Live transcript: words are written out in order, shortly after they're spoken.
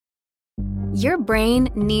Your brain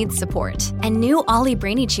needs support, and new Ollie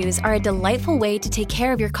Brainy Chews are a delightful way to take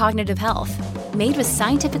care of your cognitive health. Made with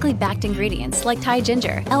scientifically backed ingredients like Thai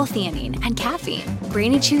ginger, L-theanine, and caffeine,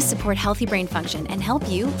 Brainy Chews support healthy brain function and help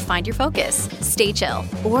you find your focus, stay chill,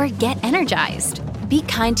 or get energized. Be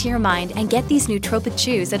kind to your mind and get these nootropic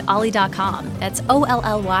chews at ollie.com. That's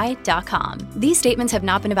OLLY.com. These statements have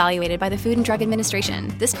not been evaluated by the Food and Drug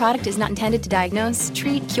Administration. This product is not intended to diagnose,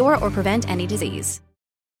 treat, cure, or prevent any disease.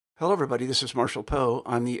 Hello, everybody. This is Marshall Poe.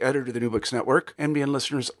 I'm the editor of the New Books Network. NBN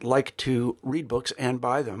listeners like to read books and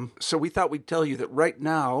buy them. So we thought we'd tell you that right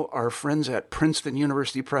now, our friends at Princeton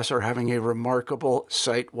University Press are having a remarkable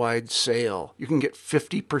site-wide sale. You can get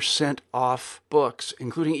 50% off books,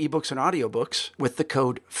 including ebooks and audiobooks, with the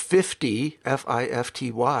code 50,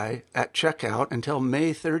 F-I-F-T-Y, at checkout until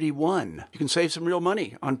May 31. You can save some real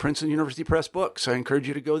money on Princeton University Press books. I encourage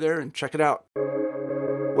you to go there and check it out.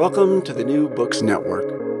 Welcome to the New Books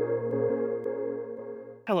Network.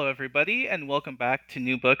 Hello, everybody, and welcome back to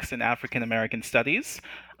New Books in African American Studies,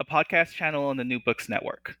 a podcast channel on the New Books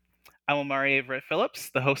Network. I'm Omari Everett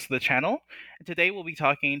Phillips, the host of the channel, and today we'll be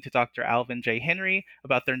talking to Dr. Alvin J. Henry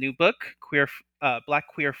about their new book, Black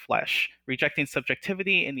Queer Flesh, Rejecting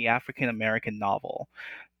Subjectivity in the African American Novel.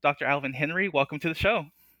 Dr. Alvin Henry, welcome to the show.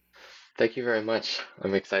 Thank you very much.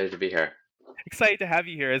 I'm excited to be here. Excited to have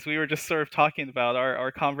you here. As we were just sort of talking about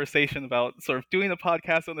our conversation about sort of doing the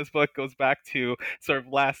podcast on this book goes back to sort of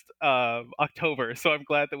last October. So I'm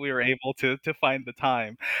glad that we were able to find the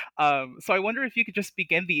time. So I wonder if you could just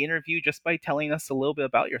begin the interview just by telling us a little bit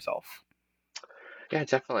about yourself. Yeah,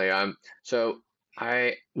 definitely. So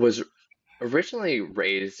I was originally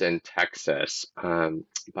raised in Texas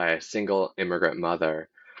by a single immigrant mother.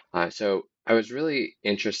 So I was really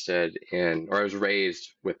interested in, or I was raised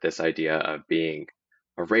with this idea of being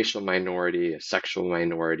a racial minority, a sexual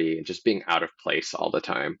minority, and just being out of place all the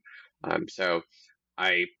time. So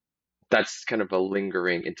that's kind of a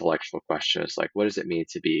lingering intellectual question. It's like, what does it mean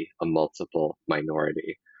to be a multiple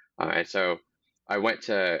minority? And so I went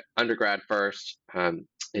to undergrad first and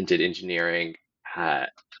did engineering.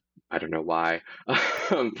 I don't know why.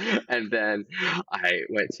 And then I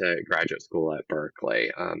went to graduate school at Berkeley.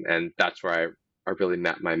 And that's where I really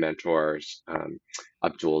met my mentors.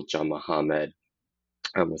 Abdul Jam Muhammad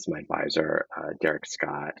was my advisor, Derek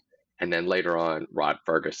Scott. And then later on, Rod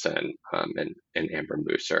Ferguson and Amber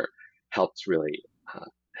Musser helped really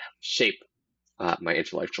shape my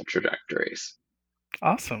intellectual trajectories.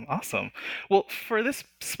 Awesome. Well, for this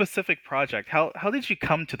specific project, how did you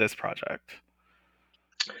come to this project?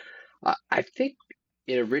 I think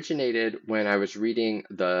it originated when I was reading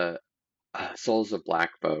the Souls of Black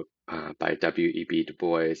Folk by W.E.B. Du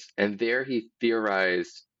Bois, and there he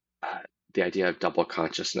theorized the idea of double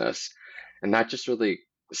consciousness, and that just really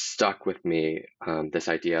stuck with me. This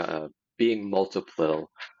idea of being multiple,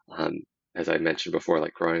 as I mentioned before,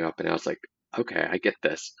 like growing up, and I was like, okay, I get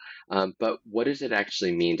this, but what does it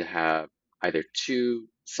actually mean to have either two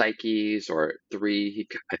psyches or three?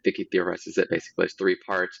 I think he theorizes it basically as three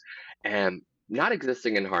parts, and not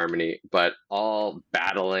existing in harmony, but all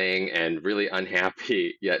battling and really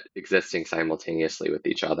unhappy, yet existing simultaneously with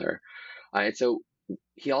each other. And so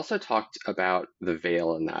he also talked about the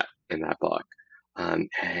veil in that book,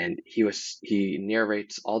 and he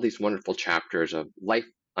narrates all these wonderful chapters of life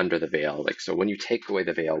under the veil. Like, so when you take away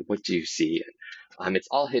the veil, what do you see? It's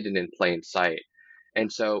all hidden in plain sight.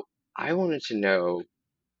 And so I wanted to know,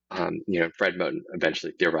 Fred Moten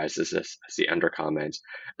eventually theorizes this as the undercommons,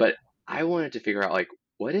 but I wanted to figure out, like,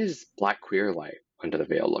 what is Black queer life under the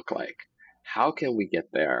veil look like? How can we get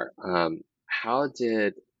there? How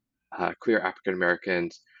did queer African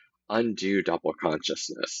Americans undo double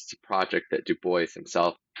consciousness? It's a project that Du Bois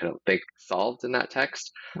himself, I don't think, solved in that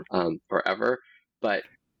text forever, but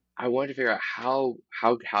I wanted to figure out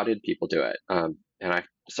how did people do it? And I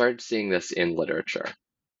started seeing this in literature.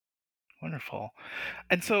 Wonderful.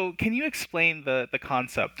 And so can you explain the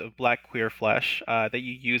concept of Black queer flesh that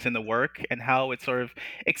you use in the work and how it sort of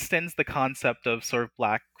extends the concept of sort of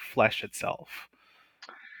Black flesh itself?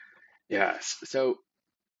 Yes. So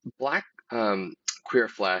Black queer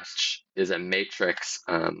flesh is a matrix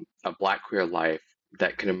of Black queer life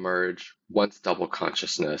that can emerge once double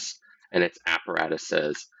consciousness and its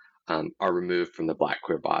apparatuses are removed from the Black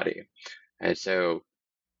queer body. And so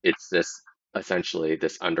it's essentially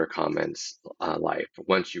this undercommons life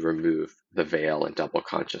once you remove the veil and double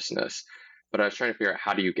consciousness. But I was trying to figure out,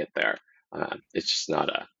 how do you get there? It's just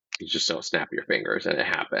you just don't snap your fingers and it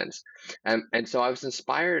happens. And so I was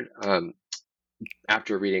inspired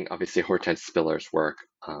after reading, obviously, Hortense Spiller's work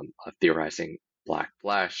of theorizing Black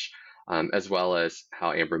flesh, as well as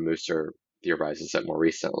how Amber Musser theorizes it more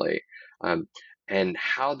recently, and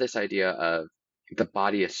how this idea of the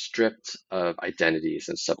body is stripped of identities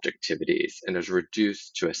and subjectivities and is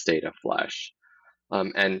reduced to a state of flesh.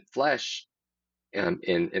 And flesh,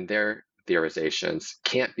 in their theorizations,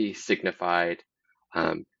 can't be signified,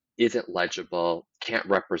 isn't legible, can't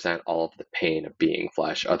represent all of the pain of being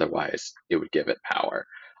flesh. Otherwise, it would give it power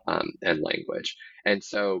and language. And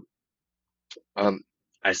so,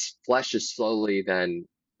 as flesh is slowly then,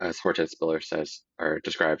 as Hortense Spiller says or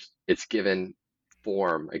describes, it's given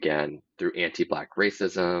form again through anti-Black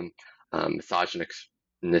racism,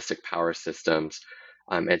 misogynistic power systems.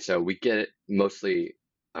 And so we get it mostly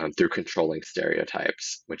through controlling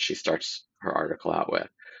stereotypes, which she starts her article out with.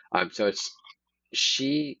 So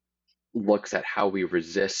she looks at how we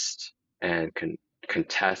resist and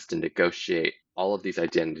contest and negotiate all of these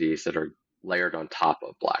identities that are layered on top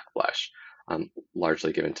of Black flesh,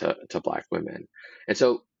 largely given to Black women. And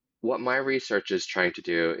so what my research is trying to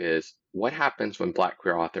do is what happens when Black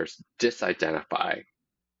queer authors disidentify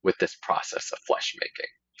with this process of flesh making.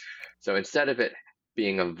 So instead of it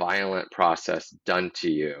being a violent process done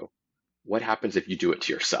to you, what happens if you do it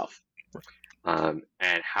to yourself? And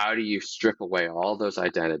how do you strip away all those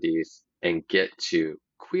identities and get to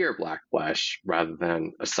queer Black flesh rather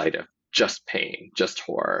than a site of just pain, just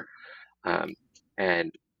horror?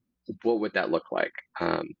 And what would that look like?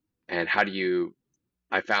 And how do you,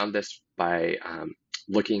 I found this by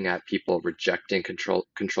looking at people rejecting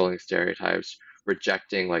controlling stereotypes,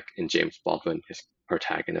 rejecting, like in James Baldwin, his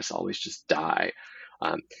protagonists always just die.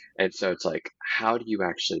 And so it's like, how do you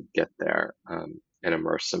actually get there and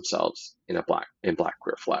immerse themselves in Black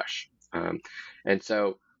queer flesh? And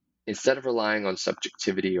so instead of relying on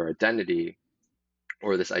subjectivity or identity,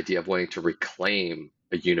 or this idea of wanting to reclaim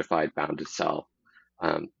a unified, bounded self,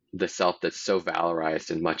 the self that's so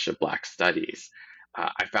valorized in much of Black studies,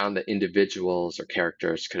 I found that individuals or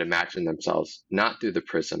characters could imagine themselves not through the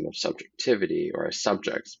prism of subjectivity or as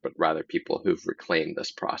subjects, but rather people who've reclaimed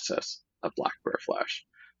this process of Black queer flesh.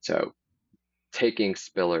 So taking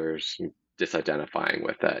Spiller's, disidentifying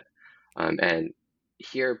with it. And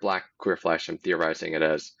here, Black queer flesh, I'm theorizing it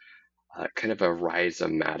as kind of a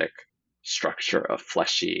rhizomatic structure of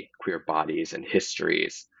fleshy queer bodies and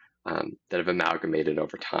histories that have amalgamated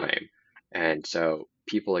over time. And so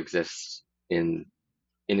people exist in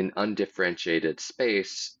an undifferentiated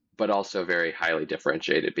space, but also very highly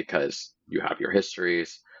differentiated because you have your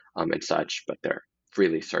histories and such, but they're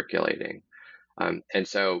freely circulating. And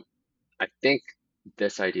so I think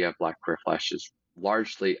this idea of Black queer flesh is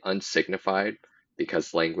largely unsignified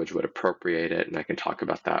because language would appropriate it. And I can talk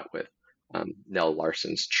about that with Nell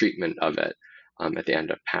Larson's treatment of it at the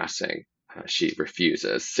end of Passing. She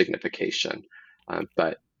refuses signification.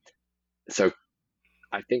 But so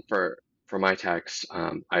I think for my text,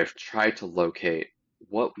 I've tried to locate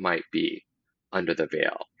what might be under the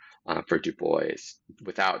veil for Du Bois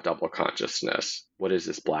without double consciousness. What does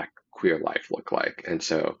this Black queer life look like? And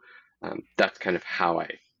so that's kind of how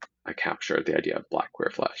I capture the idea of Black queer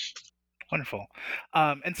flesh. Wonderful.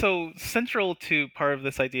 And so central to part of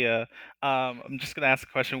this idea, I'm just going to ask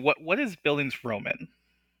a question. What is Bildungsroman?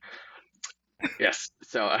 Yes.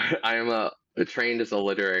 So I am trained as a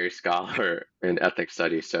literary scholar in ethnic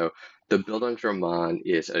studies. So the Bildungsroman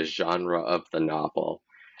is a genre of the novel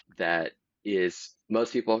that is,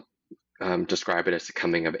 most people describe it as a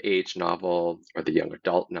coming of age novel or the young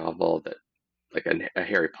adult novel, that like a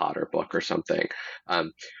Harry Potter book or something.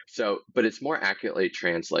 But it's more accurately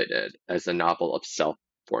translated as a novel of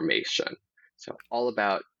self-formation. So all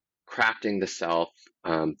about crafting the self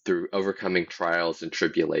through overcoming trials and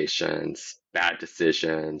tribulations, bad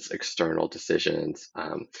decisions, external decisions,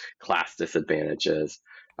 class disadvantages,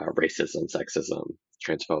 racism, sexism,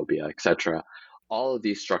 transphobia, etc. All of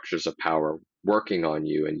these structures of power working on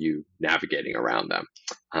you and you navigating around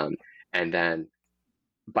them. And then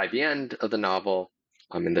by the end of the novel,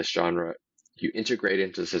 in this genre, you integrate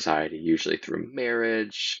into society, usually through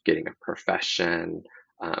marriage, getting a profession,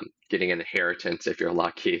 getting an inheritance if you're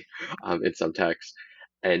lucky in some texts.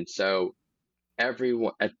 And so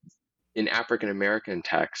everyone, in African American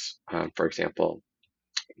texts, for example,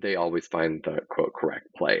 they always find the quote correct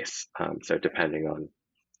place. So depending on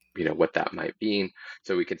what that might mean.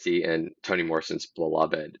 So we could see in Toni Morrison's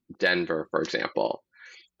Beloved, Denver, for example,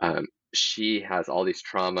 she has all these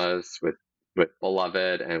traumas with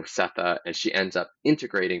Beloved and with Setha, and she ends up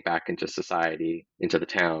integrating back into society, into the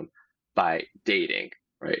town, by dating,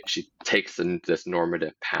 right? She takes this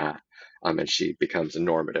normative path, and she becomes a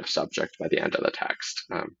normative subject by the end of the text,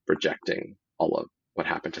 rejecting all of what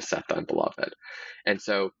happened to Setha and Beloved. And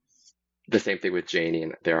so the same thing with Janie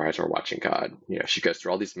and Their Eyes Are Watching God. She goes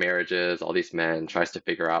through all these marriages, all these men, tries to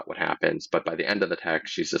figure out what happens. But by the end of the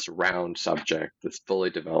text, she's this round subject, this fully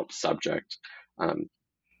developed subject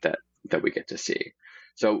that we get to see.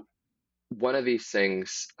 So one of these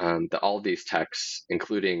things that all these texts,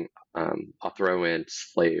 including I'll throw in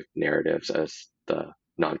slave narratives as the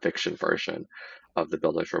nonfiction version of the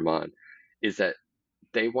Bildungsroman, is that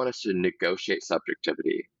they want us to negotiate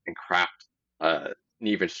subjectivity and craft an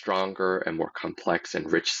even stronger and more complex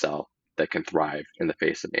and rich self that can thrive in the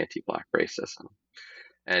face of anti-Black racism.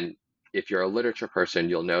 And if you're a literature person,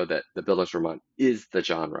 you'll know that the Bildungsroman is the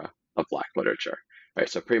genre of Black literature, right?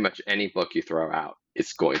 So pretty much any book you throw out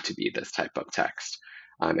is going to be this type of text.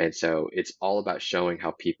 And so it's all about showing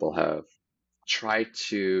how people have tried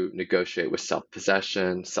to negotiate with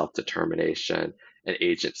self-possession, self-determination, and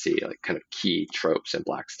agency, like kind of key tropes in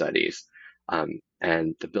Black studies.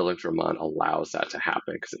 And the Bildungsroman allows that to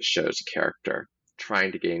happen because it shows a character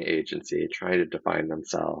trying to gain agency, trying to define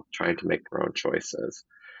themselves, trying to make their own choices.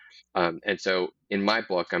 And so in my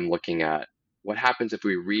book, I'm looking at what happens if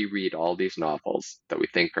we reread all these novels that we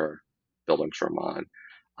think are Bildungsroman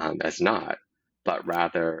as not, but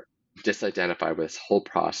rather disidentify with this whole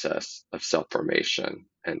process of self-formation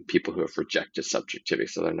and people who have rejected subjectivity,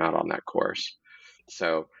 so they're not on that course.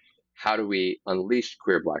 So how do we unleash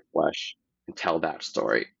queer Black flesh and tell that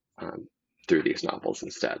story through these novels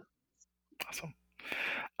instead? Awesome.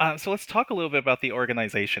 So let's talk a little bit about the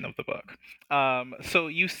organization of the book. So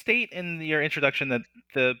you state in your introduction that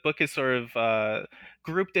the book is sort of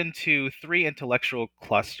grouped into 3 intellectual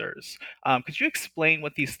clusters. Could you explain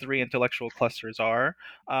what these 3 intellectual clusters are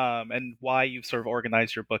and why you've sort of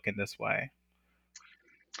organized your book in this way?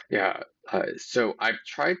 Yeah. So I've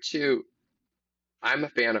tried to. I'm a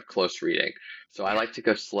fan of close reading, so I like to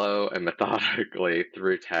go slow and methodically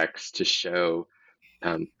through text to show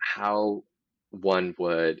how one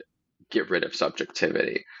would get rid of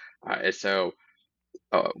subjectivity. So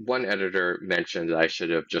one editor mentioned that I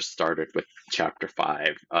should have just started with chapter 5.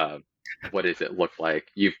 What does it look like?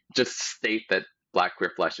 You just state that Black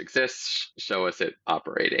queer flesh exists, show us it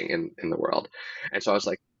operating in the world. And so I was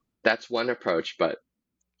like, that's one approach, but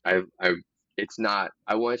it's not,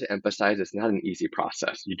 I wanted to emphasize it's not an easy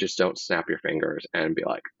process. You just don't snap your fingers and be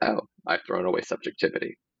like, oh, I've thrown away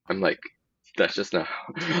subjectivity. I'm like, that's just not,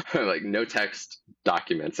 like, no text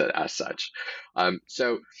documents it as such.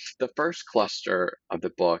 So the first cluster of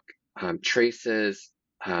the book traces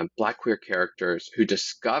Black queer characters who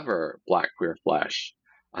discover Black queer flesh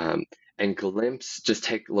and just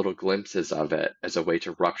take little glimpses of it as a way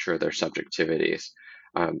to rupture their subjectivities.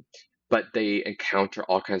 But they encounter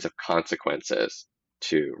all kinds of consequences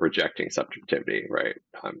to rejecting subjectivity, right?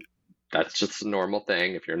 That's just a normal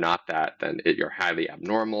thing. If you're not that, then you're highly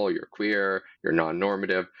abnormal, you're queer, you're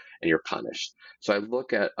non-normative, and you're punished. So I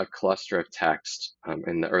look at a cluster of text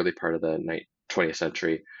in the early part of the 20th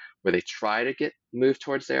century where they try to move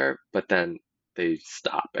towards there, but then they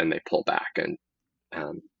stop and they pull back, and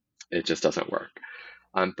it just doesn't work.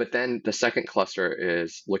 But then the second cluster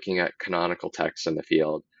is looking at canonical texts in the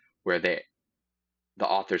field where the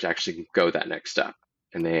authors actually go that next step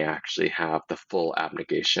and they actually have the full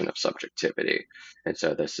abnegation of subjectivity. And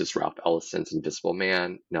so this is Ralph Ellison's Invisible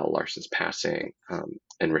Man, Nell Larson's Passing,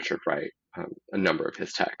 and Richard Wright, a number of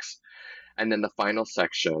his texts. And then the final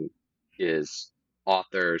section is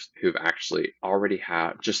authors who've actually already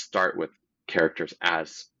just start with characters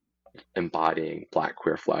as embodying Black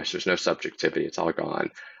queer flesh. There's no subjectivity, it's all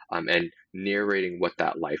gone, and narrating what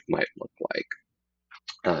that life might look like.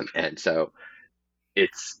 And so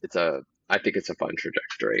I think it's a fun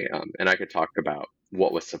trajectory. And I could talk about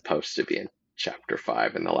what was supposed to be in chapter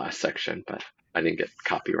 5 in the last section, but I didn't get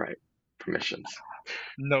copyright permissions.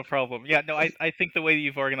 No problem. Yeah, no, I think the way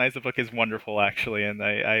you've organized the book is wonderful, actually, and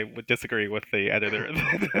I would disagree with the editor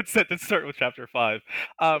that said to start with chapter 5.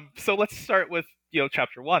 So let's start with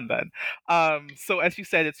chapter 1 then. So as you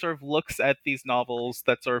said, it sort of looks at these novels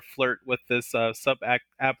that sort of flirt with this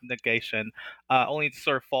sub-abnegation, only to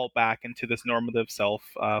sort of fall back into this normative self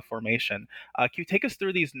formation. Can you take us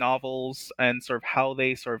through these novels and sort of how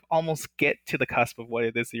they sort of almost get to the cusp of what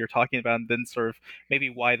it is that you're talking about, and then sort of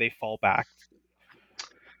maybe why they fall back?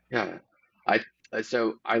 Yeah,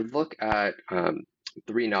 so I look at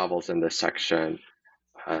 3 novels in this section: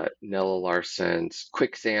 Nella Larson's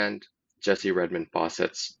Quicksand, Jesse Redmond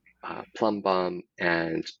Fawcett's Plum Bum,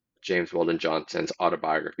 and James Weldon Johnson's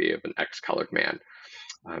Autobiography of an Ex-Colored Man.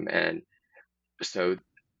 And so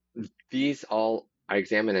these all I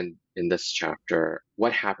examine in this chapter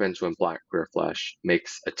what happens when Black queer flesh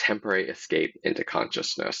makes a temporary escape into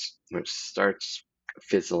consciousness, which starts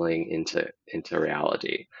fizzling into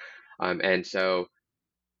reality. And so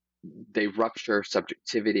they rupture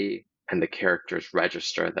subjectivity and the characters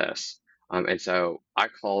register this. And so I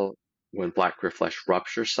call when Black queer flesh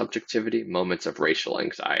ruptures subjectivity moments of racial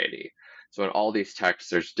anxiety. So in all these texts,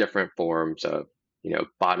 there's different forms of,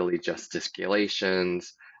 bodily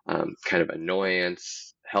gesticulations, kind of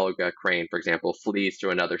annoyance. Helga Crane, for example, flees to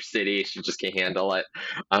another city. She just can't handle it.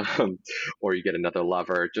 Or you get another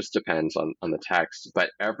lover. It just depends on the text.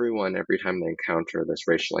 But everyone, every time they encounter this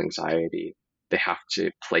racial anxiety, they have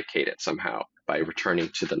to placate it somehow by returning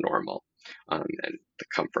to the normal and the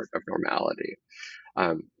comfort of normality.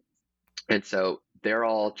 And so they're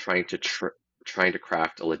all trying to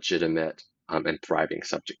craft a legitimate and thriving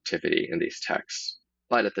subjectivity in these texts,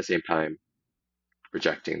 but at the same time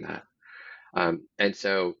rejecting that. And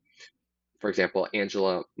so, for example,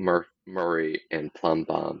 Angela Murray in Plum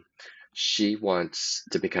Bomb, she wants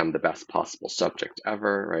to become the best possible subject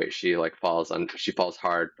ever, right? She falls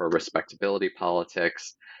hard for respectability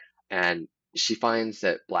politics, and she finds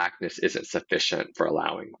that Blackness isn't sufficient for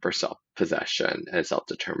allowing for self-possession and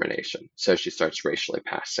self-determination. So she starts racially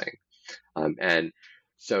passing. And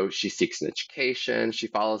so she seeks an education. She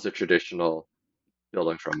follows a traditional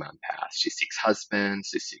building from mom path. She seeks husbands.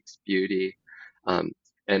 She seeks beauty.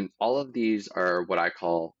 And all of these are what I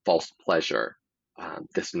call false pleasure,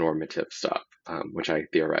 this normative stuff, which I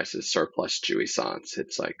theorize is surplus jouissance.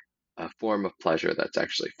 It's like a form of pleasure that's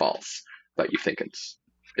actually false, but you think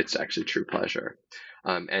it's actually true pleasure.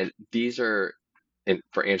 And these are,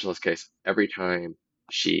 for Angela's case, every time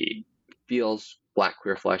she feels Black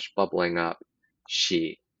queer flesh bubbling up,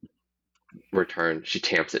 she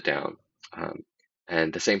tamps it down.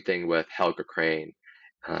 And the same thing with Helga Crane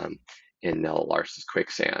in Nella Larsen's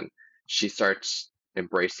Quicksand. She starts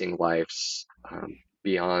embracing life's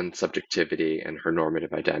beyond subjectivity and her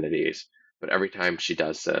normative identities. But every time she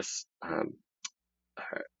does this,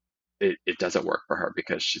 it doesn't work for her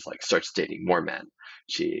because she's starts dating more men.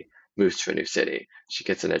 She moves to a new city. She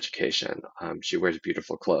gets an education. She wears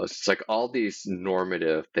beautiful clothes. It's like all these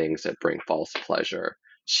normative things that bring false pleasure.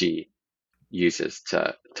 She uses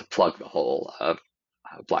to plug the hole of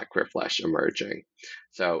Black queer flesh emerging.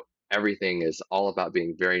 So everything is all about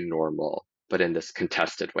being very normal, but in this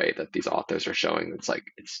contested way that these authors are showing.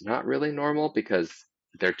 It's not really normal because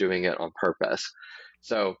they're doing it on purpose.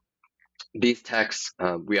 So these texts,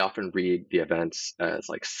 we often read the events as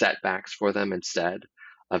setbacks for them instead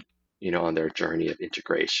of, on their journey of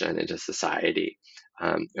integration into society.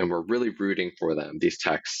 And we're really rooting for them. These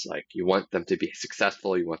texts, you want them to be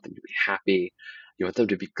successful, you want them to be happy, you want them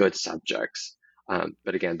to be good subjects.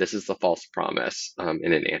 But again, this is the false promise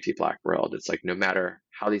in an anti-Black world. It's no matter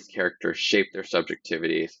how these characters shape their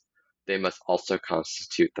subjectivities, they must also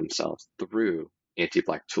constitute themselves through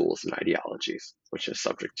anti-Black tools and ideologies, which is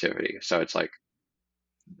subjectivity. So it's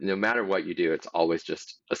no matter what you do, it's always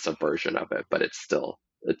just a subversion of it, but it's still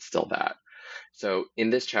that. So in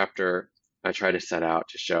this chapter, I try to set out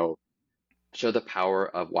to show the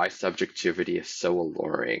power of why subjectivity is so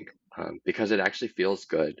alluring, because it actually feels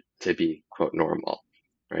good to be, quote, normal,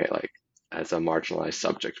 right? As a marginalized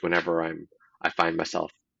subject, whenever I find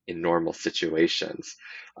myself in normal situations,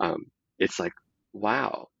 it's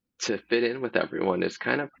wow, to fit in with everyone is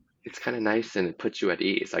kind of nice, and it puts you at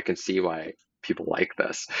ease. I can see why people like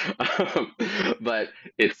this, but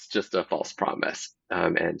it's just a false promise.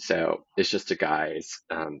 And so it's just a guise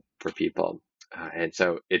for people. And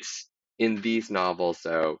so it's in these novels,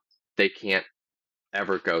 though, they can't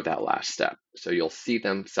ever go that last step. So you'll see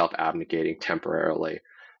them self-abnegating temporarily,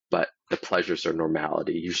 but the pleasures of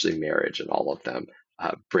normality, usually marriage and all of them,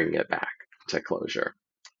 bring it back to closure.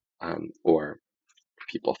 Or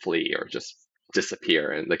people flee or just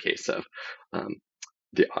disappear. In the case of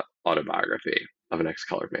the autobiography of an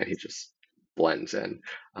ex-colored man, he just blends in.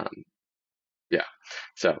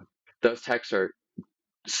 So those texts are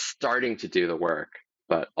starting to do the work,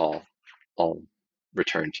 but all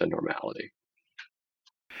return to normality.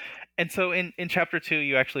 And so in chapter 2,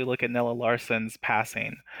 you actually look at Nella Larsen's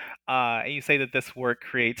Passing. And you say that this work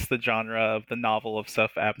creates the genre of the novel of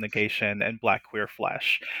self-abnegation and Black queer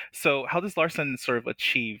flesh. So how does Larsen sort of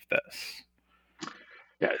achieve this?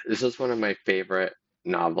 Yeah, this is one of my favorite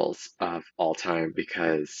novels of all time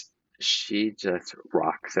because she just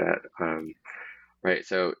rocks it. Right,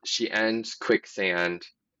 so she ends Quicksand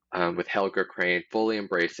with Helga Crane fully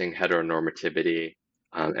embracing heteronormativity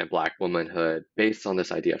and Black womanhood based on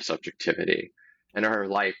this idea of subjectivity. And her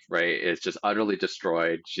life, right, is just utterly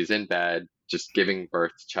destroyed. She's in bed, just giving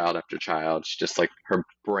birth to child after child. She just her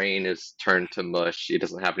brain is turned to mush. She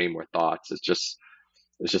doesn't have any more thoughts. It's just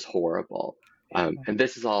horrible. And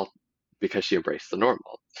this is all because she embraced the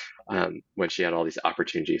normal. when she had all these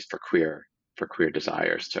opportunities for queer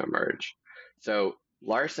desires to emerge. So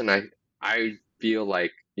Larson, I feel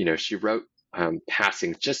like, she wrote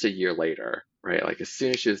Passing just a year later, right? Like as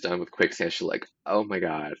soon as she was done with Quicksand, she's like, oh my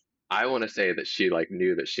God, I want to say that she like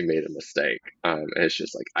knew that she made a mistake. And it's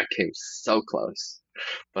just like, I came so close,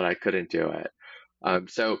 but I couldn't do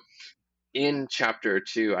it. So in chapter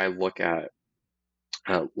 2, I look at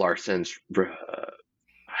Larson's,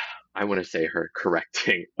 I want to say her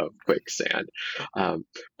correcting of Quicksand,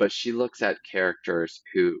 but she looks at characters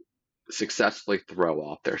who successfully throw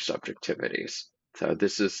off their subjectivities. So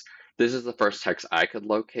this is the first text I could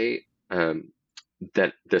locate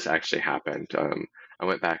that this actually happened. I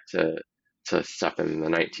went back to stuff in the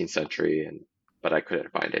 19th century, but I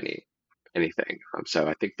couldn't find anything. So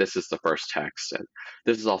I think this is the first text, and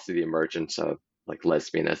this is also the emergence of like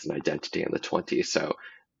lesbian as an identity in the 20s. So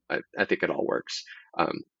I think it all works.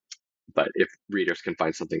 But if readers can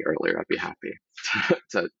find something earlier, I'd be happy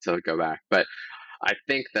to go back. But I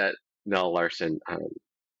think that Nell Larson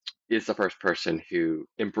is the first person who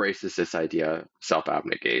embraces this idea of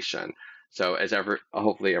self-abnegation. So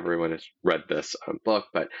hopefully everyone has read this book,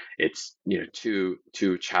 but it's, two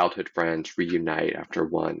childhood friends reunite after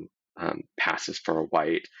one passes for a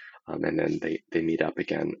white, and then they meet up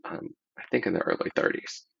again, I think in the early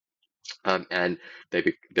 30s. And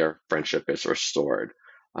their friendship is restored.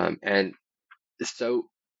 And so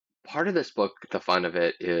part of this book, the fun of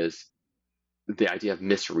it is the idea of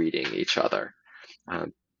misreading each other,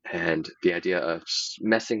 and the idea of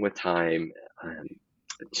messing with time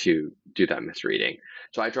to do that misreading.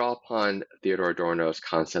 So I draw upon Theodore Adorno's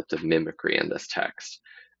concept of mimicry in this text,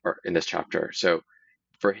 or in this chapter. So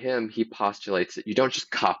for him, he postulates that you don't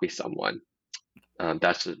just copy someone.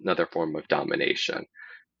 That's another form of domination.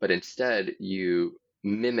 But instead, you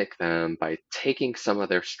mimic them by taking some of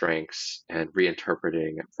their strengths and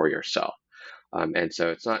reinterpreting it for yourself. And so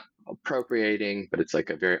it's not appropriating, but it's like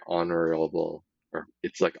a very honorable, or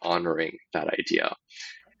it's like honoring that idea.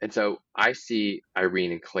 And so I see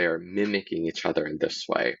Irene and Claire mimicking each other in this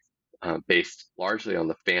way, based largely on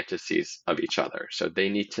the fantasies of each other. So they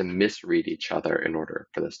need to misread each other in order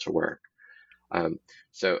for this to work.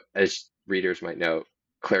 So as readers might know,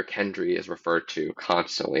 Claire Kendry is referred to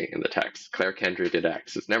constantly in the text. Claire Kendry did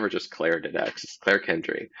X. It's never just Claire did X. It's Claire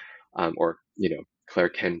Kendry, or Claire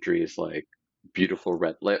Kendry's like beautiful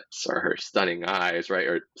red lips, or her stunning eyes, right,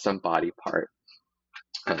 or some body part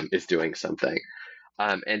is doing something.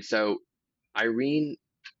 And so Irene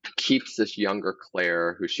keeps this younger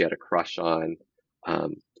Claire, who she had a crush on,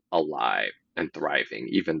 alive and thriving,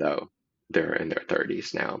 even though they're in their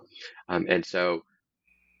 30s now. And so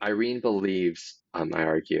Irene believes, I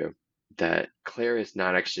argue, that Claire is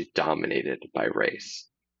not actually dominated by race,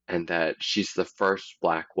 and that she's the first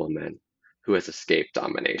Black woman who has escaped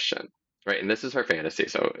domination, right? And this is her fantasy,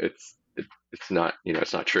 so it's not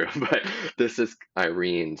it's not true, but this is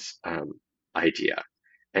Irene's idea,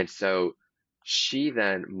 and so she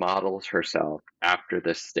then models herself after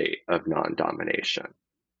this state of non-domination,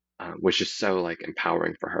 which is so like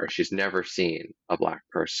empowering for her. She's never seen a Black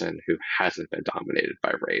person who hasn't been dominated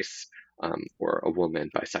by race, or a woman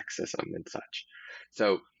by sexism and such.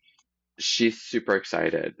 So she's super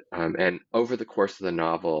excited. And over the course of the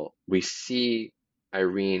novel, we see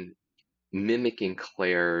Irene mimicking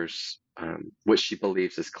Claire's, what she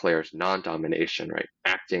believes is Claire's non-domination, right?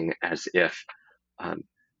 Acting as if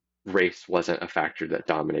race wasn't a factor that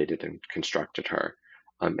dominated and constructed her.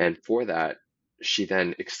 And for that, she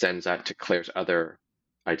then extends that to Claire's other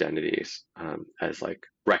identities, as like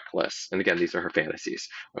reckless. And again, these are her fantasies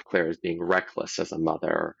of Claire as being reckless as a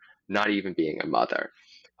mother, or not even being a mother.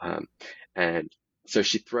 And so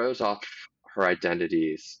she throws off her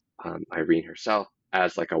identities, Irene herself,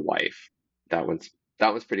 as like a wife. That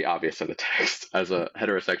one's pretty obvious in the text. As a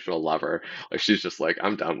heterosexual lover, like she's just like,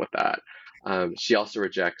 I'm done with that. She also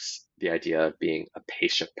rejects the idea of being a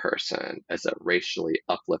patient person, as a racially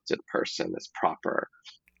uplifted person as proper.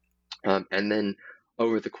 And then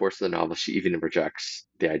over the course of the novel, she even rejects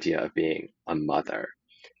the idea of being a mother,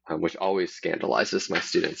 which always scandalizes my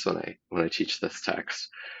students when I teach this text.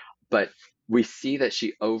 But we see that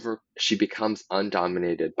she becomes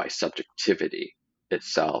undominated by subjectivity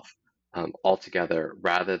itself altogether,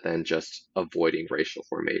 rather than just avoiding racial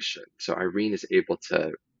formation. So Irene is able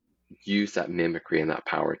to use that mimicry and that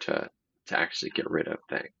power to actually get rid of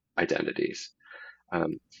identities.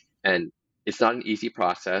 And it's not an easy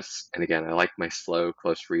process. And again, I like my slow,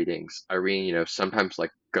 close readings. Irene, sometimes like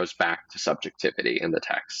goes back to subjectivity in the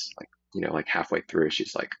text. Like halfway through,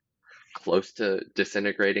 she's like close to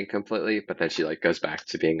disintegrating completely, but then she like goes back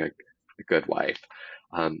to being a good wife,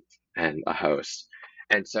 and a host.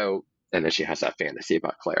 And then she has that fantasy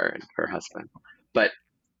about Claire and her husband. But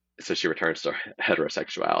so she returns to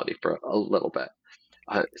heterosexuality for a little bit.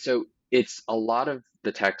 So it's a lot of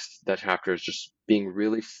the text, that chapter is just being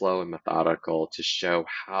really slow and methodical to show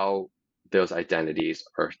how those identities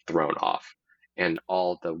are thrown off and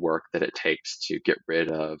all the work that it takes to get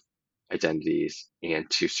rid of identities and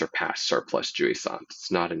to surpass surplus jouissance.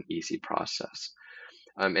 It's not an easy process.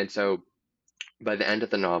 And so by the end of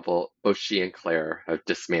the novel, both she and Claire have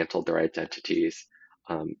dismantled their identities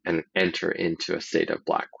and enter into a state of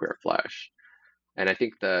black queer flesh. And I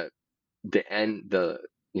think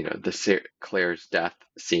Claire's death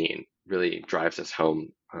scene really drives us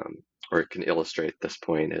home, or it can illustrate this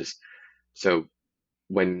point. Is so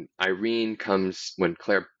when Claire's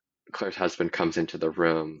husband comes into the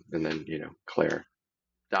room, and then Claire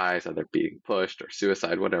dies, either being pushed or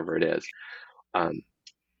suicide, whatever it is.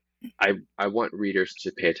 I want readers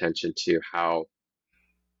to pay attention to how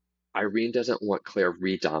Irene doesn't want Claire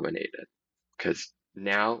redominated, because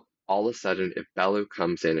now all of a sudden, if Bellew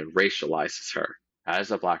comes in and racializes her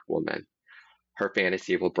as a black woman, her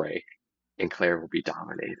fantasy will break and Claire will be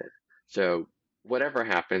dominated. So whatever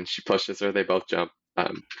happens, she pushes her, they both jump.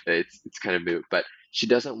 It's kind of moot, but she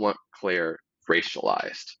doesn't want Claire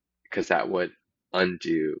racialized, because that would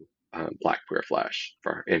undo black queer flesh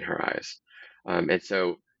in her eyes. And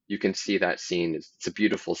so you can see that scene. It's a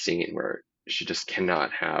beautiful scene where she just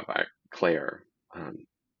cannot have Claire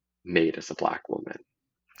made as a black woman.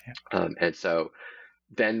 Yeah. And so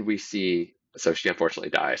then we see, so she unfortunately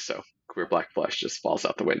dies, so queer black flesh just falls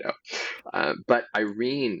out the window. But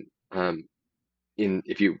Irene,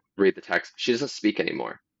 if you read the text, she doesn't speak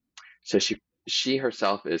anymore. So she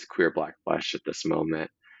herself is queer black flesh at this moment,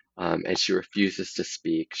 and she refuses to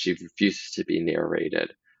speak. She refuses to be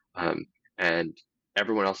narrated, and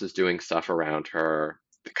everyone else is doing stuff around her.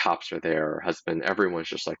 The cops are there, her husband, everyone's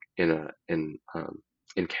just like in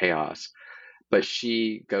chaos. But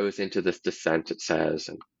she goes into this descent, it says,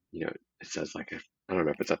 and it says like, I don't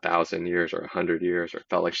know if it's 1,000 years or 100 years, or it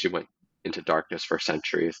felt like she went into darkness for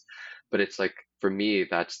centuries. But it's like, for me,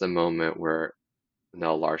 that's the moment where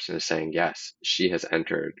Nell Larson is saying, yes, she has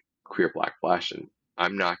entered queer black flesh, and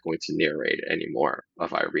I'm not going to narrate anymore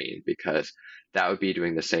of Irene, because that would be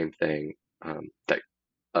doing the same thing that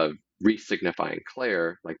of re-signifying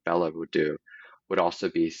Claire, like Bella would do, would also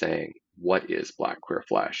be saying, what is black queer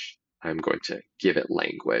flesh? I'm going to give it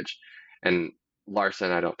language. And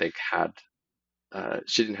Larson, I don't think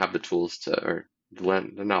she didn't have the tools or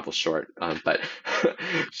the novel's short, but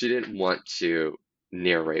she didn't want to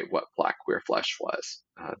narrate what black queer flesh was.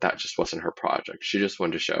 That just wasn't her project. She just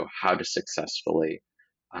wanted to show how to successfully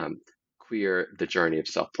queer the journey of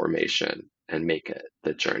self-formation and make it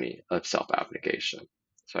the journey of self-abnegation.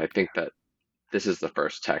 So I think that this is the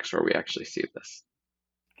first text where we actually see this.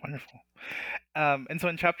 Wonderful. And so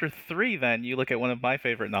in chapter 3, then, you look at one of my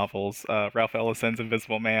favorite novels, Ralph Ellison's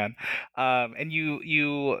Invisible Man, and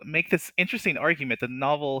you make this interesting argument that the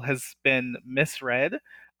novel has been misread,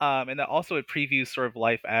 and that also it previews sort of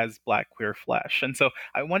life as black queer flesh. And so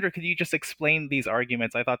I wonder, could you just explain these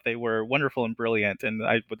arguments? I thought they were wonderful and brilliant, and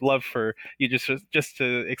I would love for you just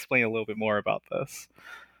to explain a little bit more about this.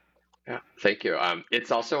 Yeah, thank you. It's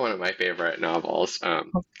also one of my favorite novels,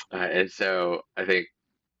 and so I think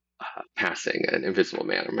Passing and Invisible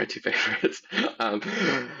Man are my two favorites.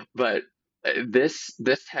 But this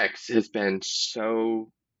text has been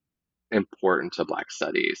so important to Black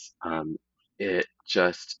studies. It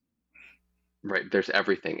just, right, there's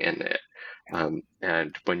everything in it.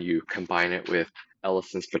 And when you combine it with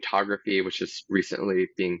Ellison's photography, which is recently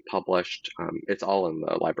being published, it's all in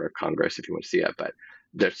the Library of Congress if you want to see it, but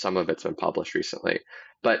there's some of it's been published recently.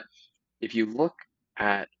 But if you look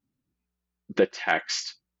at the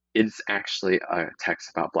text, it's actually a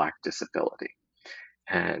text about Black disability.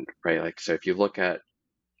 And right, like, so if you look at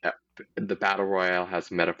the Battle Royale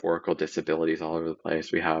has metaphorical disabilities all over the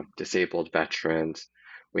place. We have disabled veterans.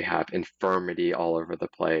 We have infirmity all over the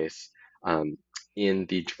place. In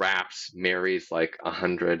the drafts, Mary's like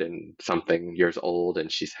 100 and something years old,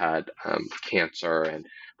 and she's had cancer. And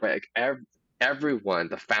right, like everyone,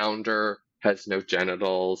 the founder has no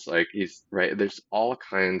genitals. Like he's right. There's all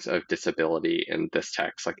kinds of disability in this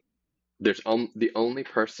text. Like there's the only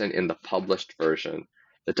person in the published version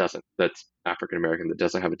that's African American, that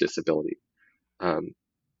doesn't have a disability,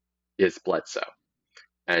 is Bledsoe.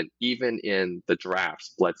 And even in the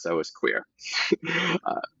drafts, Bledsoe is queer,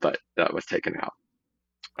 but that was taken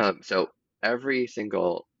out. So every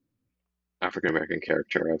single African American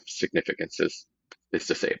character of significance is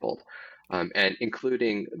disabled, and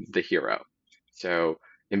including the hero. So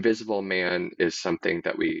Invisible Man is something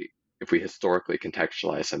that we if we historically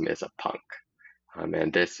contextualize him, is a punk.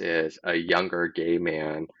 And this is a younger gay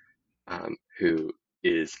man who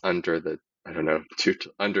is under the, I don't know,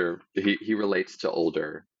 he relates to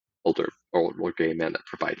older gay men that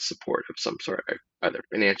provide support of some sort, either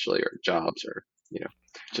financially or jobs, or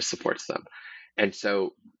just supports them. And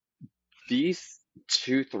so these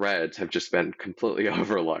two threads have just been completely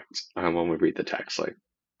overlooked when we read the text.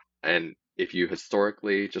 And if you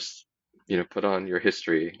historically just put on your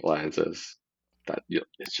history lenses,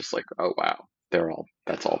 it's just like, oh wow,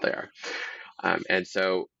 that's all there. And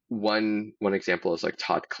so one example is like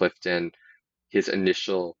Todd Clifton. His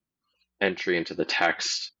initial entry into the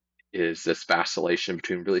text is this vacillation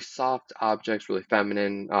between really soft objects, really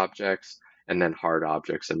feminine objects, and then hard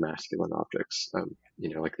objects and masculine objects,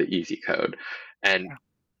 like the easy code. And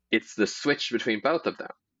it's the switch between both of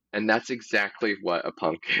them. And that's exactly what a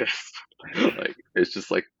punk is. It's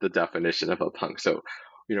just like the definition of a punk. So,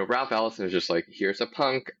 Ralph Ellison is just like, here's a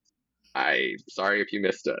punk. I'm sorry if you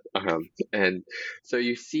missed it. And so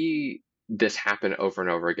you see this happen over and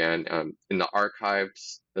over again in the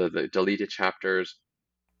archives, the deleted chapters.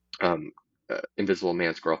 Invisible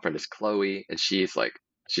Man's girlfriend is Chloe, and she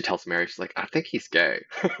tells Mary, she's like, I think he's gay.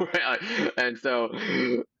 And so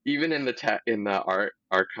even in the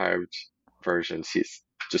archived versions, he's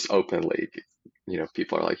just openly,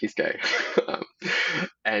 people are like, he's gay.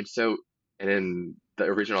 And in the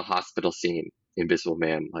original hospital scene, Invisible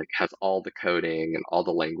Man has all the coding and all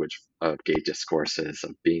the language of gay discourses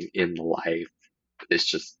of being in the life. It's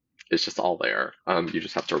just all there. You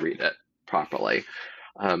just have to read it properly.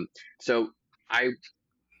 So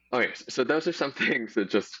those are some things that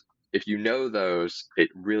just, if you know those, it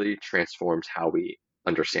really transforms how we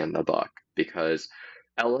understand the book, because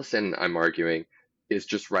Ellison, I'm arguing, is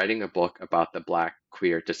just writing a book about the Black,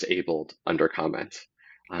 queer, disabled undercomment.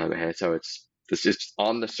 And so this is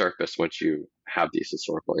on the surface once you have these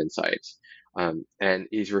historical insights. And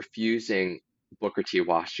he's refusing Booker T.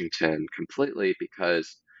 Washington completely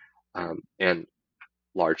because, and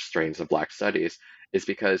large strains of Black studies, is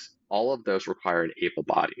because all of those require an able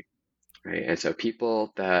body, right? And so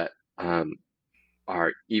people that that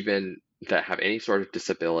have any sort of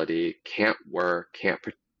disability can't work, can't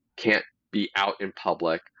be out in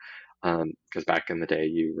public, because back in the day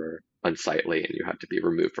you were unsightly and you had to be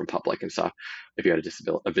removed from public and stuff if you had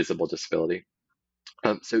a visible disability.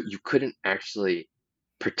 So you couldn't actually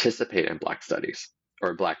participate in Black studies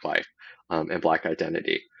or Black life and Black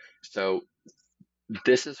identity. So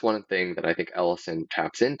this is one thing that I think Ellison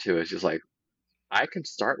taps into, is just like, I can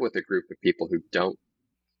start with a group of people who don't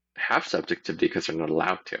have subjectivity because they're not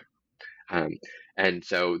allowed to. And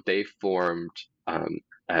so they formed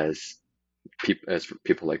as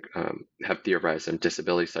people have theorized in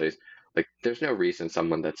disability studies, there's no reason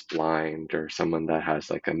someone that's blind or someone that has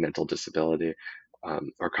a mental disability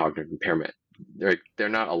or cognitive impairment, they're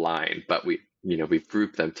not aligned, but we've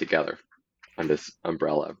grouped them together on this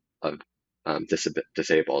umbrella of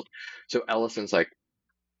disabled. So Ellison's like,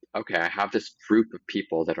 okay, I have this group of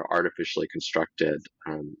people that are artificially constructed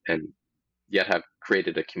and yet have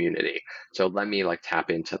created a community. So let me tap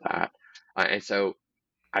into that. And so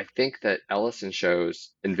I think that Ellison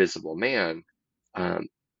shows Invisible Man,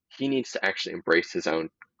 he needs to actually embrace his own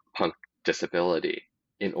punk disability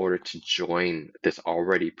in order to join this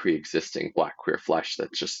already pre-existing Black queer flesh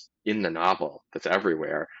that's just in the novel, that's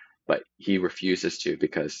everywhere, but he refuses to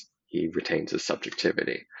because he retains his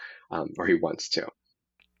subjectivity, or he wants to.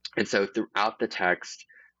 And so throughout the text,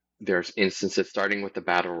 there's instances starting with the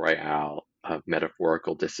battle royale of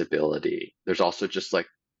metaphorical disability. There's also just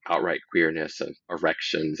outright queerness of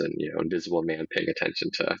erections and, Invisible Man paying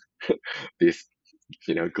attention to these,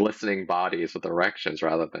 glistening bodies with erections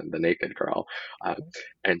rather than the naked girl, or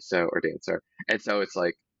dancer. And so it's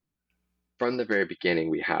from the very beginning,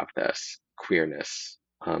 we have this queerness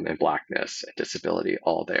and Blackness and disability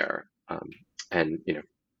all there. And,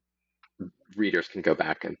 readers can go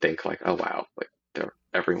back and think oh, wow,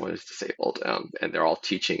 everyone is disabled, and they're all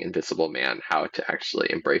teaching Invisible Man how to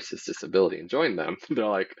actually embrace his disability and join them. They're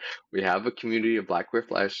like, we have a community of Black queer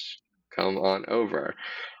flesh, come on over.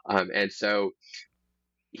 And so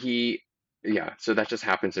so that just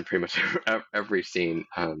happens in pretty much every scene,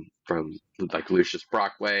 from Lucius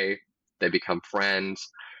Brockway, they become friends,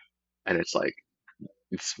 and it's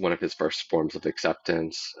one of his first forms of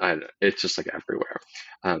acceptance, and it's just everywhere.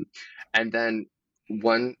 And then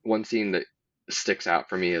one scene that sticks out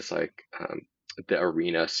for me is the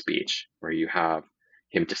arena speech, where you have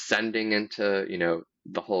him descending into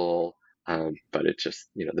the hole, but it's just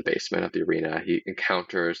the basement of the arena. He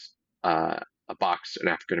encounters an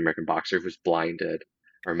African American boxer who's blinded,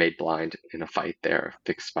 are made blind in a fight there, a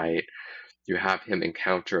fixed fight. You have him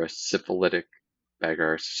encounter a syphilitic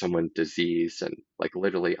beggar, someone diseased and like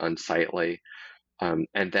literally unsightly.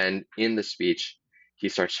 And then in the speech, he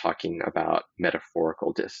starts talking about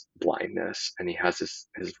metaphorical blindness, and he has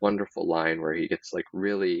his wonderful line where he gets like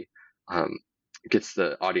really gets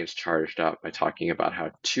the audience charged up by talking about how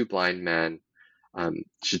two blind men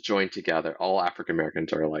should join together. All African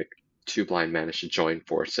Americans are like two blind men should join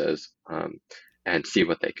forces and see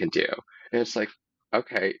what they can do. And it's like,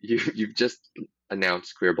 okay, you've just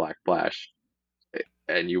announced Queer Black Flash,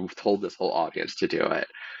 and you've told this whole audience to do it.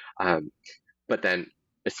 But then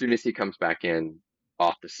as soon as he comes back in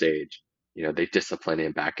off the stage, they discipline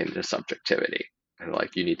him back into subjectivity. And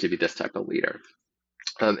like, you need to be this type of leader.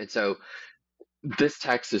 And so this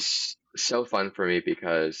text is so fun for me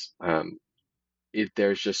because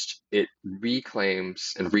it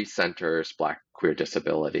reclaims and recenters Black queer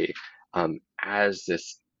disability as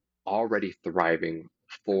this already thriving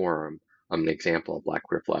form, an example of Black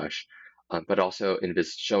queer flesh, but also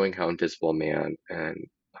showing how Invisible Man and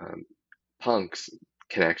punks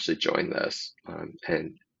can actually join this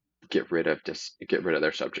and get rid of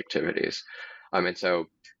their subjectivities. And so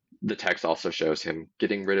the text also shows him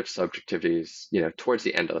getting rid of subjectivities, towards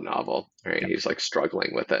the end of the novel, right? Yep. He's like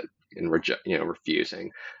struggling with it and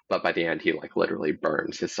refusing, but by the end he like literally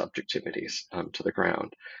burns his subjectivities to the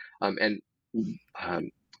ground. And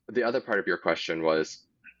the other part of your question was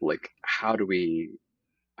like, how do we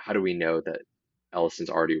know that Ellison's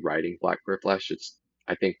already writing Black Queer Flesh?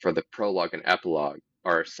 I think for the prologue and epilogue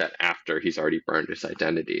are set after he's already burned his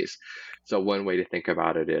identities. So one way to think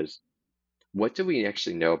about it is, what do we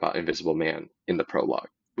actually know about Invisible Man in the prologue?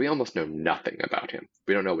 We almost know nothing about him.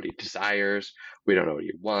 We don't know what he desires. We don't know what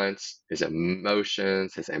he wants, his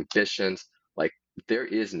emotions, his ambitions. Like, there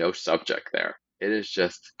is no subject there. It is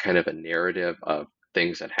just kind of a narrative of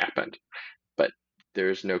things that happened. But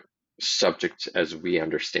there's no subject as we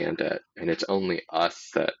understand it. And it's only us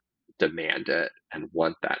that demand it and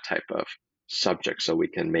want that type of subject so we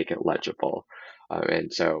can make it legible.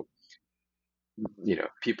 And so,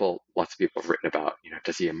 lots of people have written about,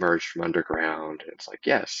 does he emerge from underground? And it's like,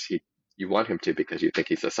 yes, you want him to because you think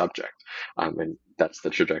he's a subject. And that's the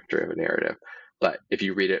trajectory of a narrative. But if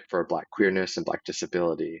you read it for Black queerness and Black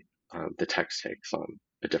disability, the text takes on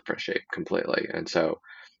a different shape completely. And so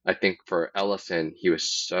I think for Ellison, he was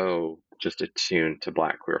so just attuned to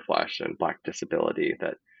Black queer flesh and Black disability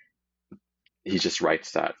that he just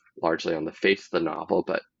writes that largely on the face of the novel,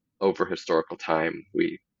 but over historical time,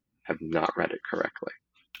 we have not read it correctly.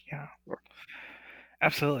 Yeah.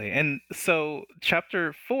 Absolutely. And so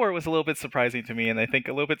chapter 4 was a little bit surprising to me, and I think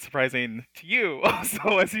a little bit surprising to you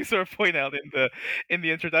also, as you sort of point out in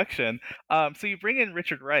the introduction. So you bring in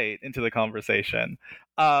Richard Wright into the conversation.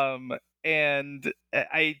 And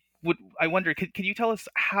I wonder, can you tell us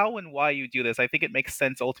how and why you do this? I think it makes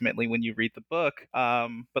sense ultimately when you read the book.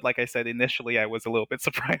 But like I said, initially I was a little bit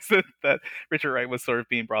surprised that Richard Wright was sort of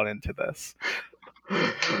being brought into this.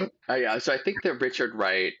 Yeah, so I think that Richard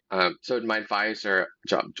Wright, so my advisor,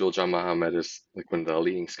 Jul John Muhammad, is like one of the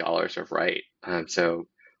leading scholars of Wright. So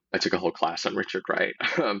I took a whole class on Richard Wright.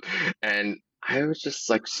 And I was just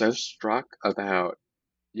like so struck about,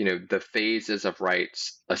 the phases of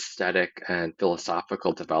Wright's aesthetic and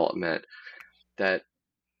philosophical development that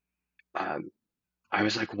I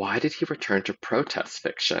was like, why did he return to protest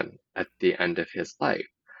fiction at the end of his life?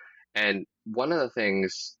 And one of the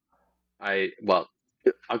things I'll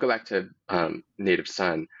go back to Native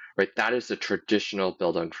Son, right? That is the traditional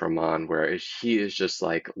Bildungsroman where he is just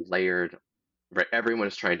like layered, right? Everyone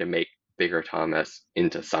is trying to make Bigger Thomas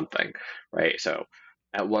into something, right? So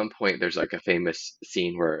at one point, there's like a famous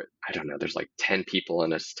scene where, I don't know, there's like 10 people in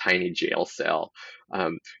this tiny jail cell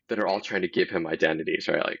that are all trying to give him identities,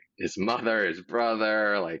 right? Like his mother, his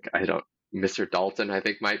brother, like, Mr. Dalton, I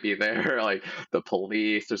think, might be there, like the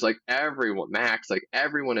police. There's like everyone, Max, like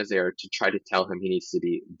everyone is there to try to tell him he needs to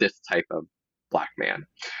be this type of Black man.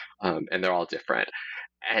 And they're all different.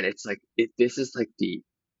 And it's like, this is like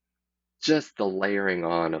just the layering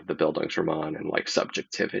on of the Bildungsroman and like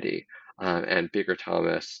subjectivity. And Bigger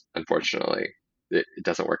Thomas, unfortunately, it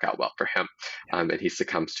doesn't work out well for him. And he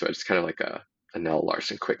succumbs to it. It's kind of like a Nell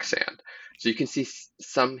Larson quicksand. So you can see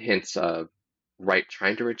some hints of Wright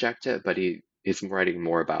trying to reject it, but he's writing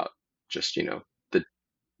more about just,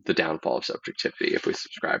 the downfall of subjectivity if we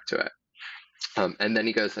subscribe to it. And then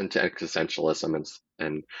he goes into existentialism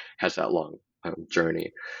and has that long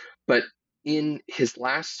journey. But in his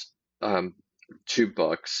last 2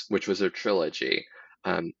 books, which was a trilogy,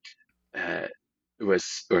 it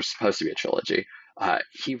was supposed to be a trilogy,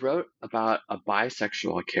 he wrote about a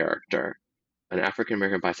bisexual character an African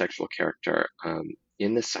American bisexual character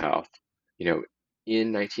in the South,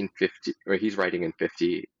 in 1950, or he's writing in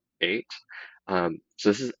 58. So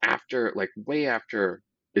this is after, like, way after.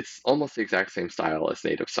 It's almost the exact same style as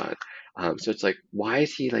Native Son. So it's like, why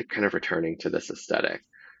is he like kind of returning to this aesthetic?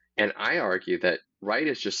 And I argue that Wright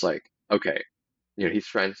is just like, okay,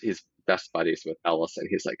 he's best buddies with Ellison.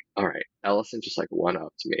 He's like, all right, Ellison just like one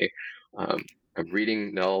up to me. I'm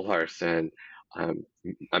reading Noel Larson. Um,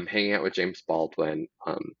 I'm hanging out with James Baldwin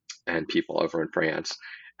and people over in France.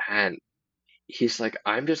 And he's like,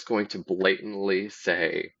 I'm just going to blatantly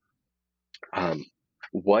say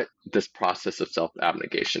what this process of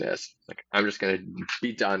self-abnegation is. Like, I'm just going to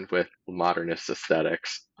be done with modernist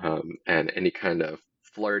aesthetics and any kind of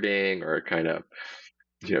flirting or kind of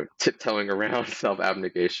tiptoeing around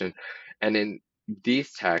self-abnegation. And in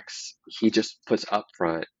these texts, he just puts up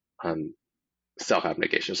front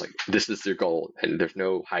self-abnegation. It's like, this is your goal, and there's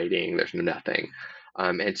no hiding, there's no nothing.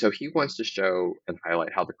 And so he wants to show and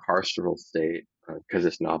highlight how the carceral state, because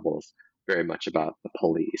this novel is very much about the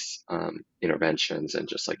police interventions and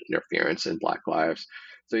just like interference in Black lives.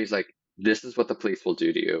 So he's like, this is what the police will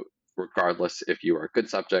do to you, regardless if you are a good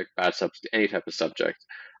subject, bad subject, any type of subject.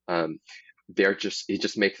 He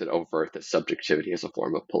just makes it overt that subjectivity is a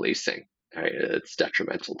form of policing. Right? It's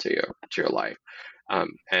detrimental to your life.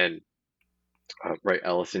 And right,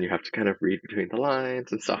 Ellison, you have to kind of read between the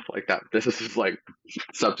lines and stuff like that. This is like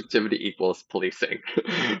subjectivity equals policing,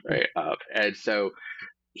 right? And so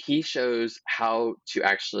he shows how to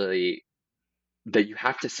actually, that you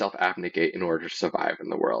have to self-abnegate in order to survive in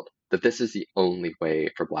the world, that this is the only way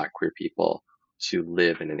for Black queer people to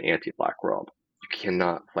live in an anti-Black world. You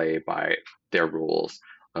cannot play by their rules.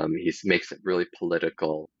 He makes it really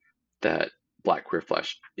political that Black queer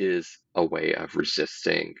flesh is a way of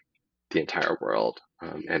resisting the entire world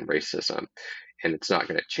and racism. And it's not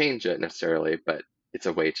going to change it necessarily, but it's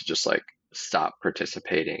a way to just like stop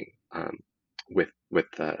participating with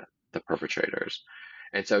the perpetrators.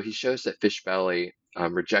 And so he shows that Fishbelly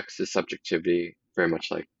rejects his subjectivity, very much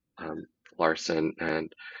like Larson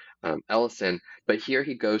and Ellison. But here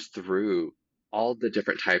he goes through all the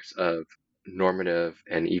different types of normative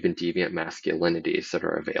and even deviant masculinities that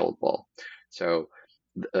are available. So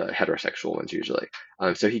heterosexual ones usually.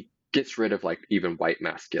 So he gets rid of like even white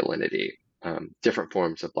masculinity, different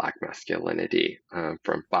forms of Black masculinity,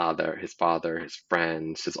 from his father, his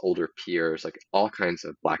friends, his older peers, like all kinds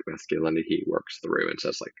of Black masculinity he works through and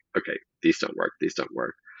says like, okay, these don't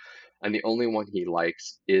work. And the only one he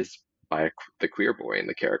likes is by the queer boy in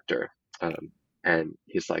the character. And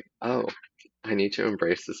he's like, oh, I need to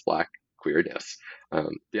embrace this Black queerness.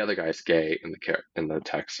 The other guy's gay in the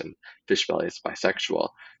text, and Fishbelly is bisexual.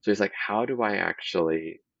 So he's like, how do I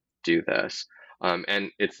actually do this?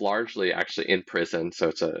 And it's largely actually in prison, so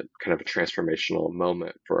it's a kind of a transformational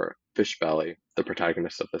moment for Fishbelly, the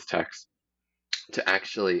protagonist of this text, to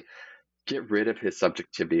actually get rid of his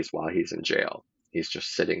subjectivities while he's in jail. He's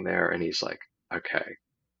just sitting there and he's like, okay.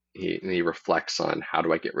 He reflects on, how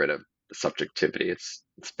do I get rid of the subjectivity? It's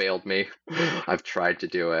failed me. I've tried to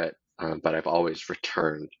do it, but I've always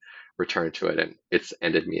returned to it, and it's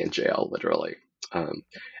ended me in jail, literally.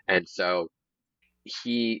 And so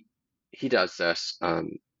he does this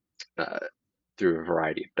through a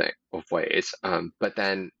variety of ways. But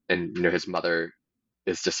then, and his mother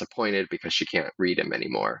is disappointed because she can't read him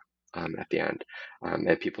anymore at the end,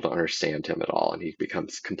 and people don't understand him at all, and he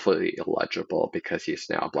becomes completely illegible because he's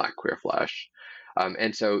now Black queer flesh.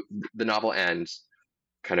 And so the novel ends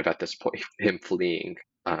kind of at this point, him fleeing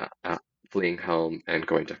home and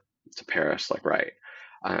going to Paris, like, right.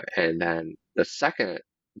 And then the second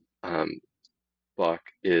book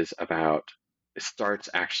starts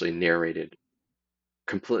actually narrated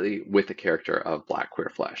completely with the character of Black queer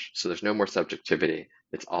flesh. So there's no more subjectivity.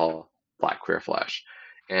 It's all Black queer flesh.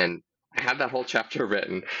 And I had that whole chapter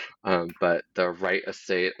written, but the Wright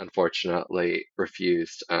estate unfortunately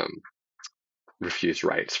refused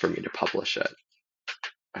rights for me to publish it.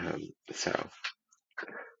 So,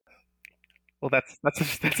 well,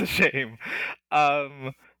 that's a shame.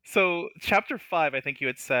 So chapter 5, I think you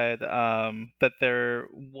had said that there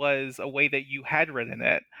was a way that you had written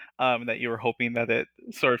it, that you were hoping that it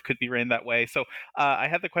sort of could be written that way. So I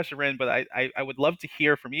had the question written, but I would love to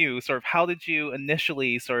hear from you. Sort of, how did you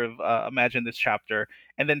initially sort of imagine this chapter,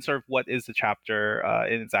 and then sort of what is the chapter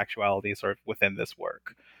in its actuality, sort of within this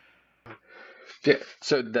work? yeah.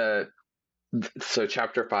 So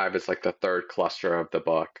chapter 5 is like the third cluster of the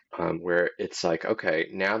book, where it's like, okay,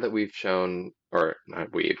 now that we've shown, or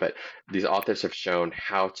not we, but these authors have shown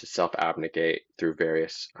how to self-abnegate through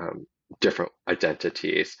various different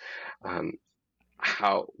identities.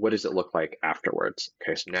 what does it look like afterwards?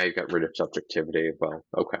 Okay, so now you got rid of subjectivity. Well,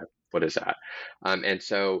 okay, what is that? And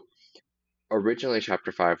so originally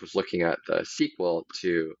chapter 5 was looking at the sequel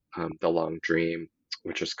to The Long Dream,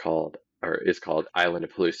 which is called Island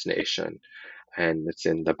of Hallucination, and it's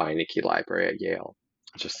in the Beinecke Library at Yale,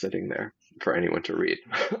 just sitting there for anyone to read.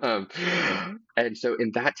 And so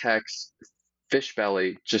in that text,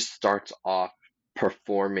 Fishbelly just starts off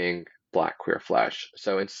performing Black Queer Flesh.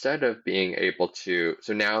 So instead of being able to,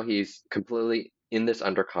 so now he's completely in this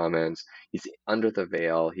Undercommons, he's under the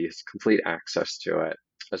veil, he has complete access to it,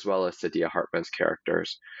 as well as Sadia Hartman's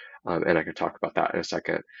characters. And I can talk about that in a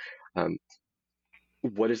second.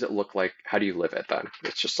 What does it look like? How do you live it then?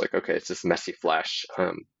 It's just like, okay, it's this messy flesh.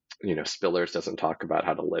 Spillers doesn't talk about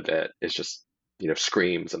how to live it. It's just,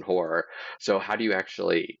 screams and horror. So how do you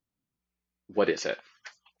actually, what is it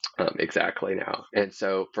exactly now? And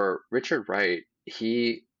so for Richard Wright,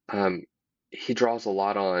 he draws a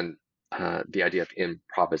lot on the idea of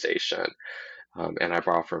improvisation. And I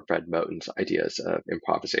borrow from Fred Moten's ideas of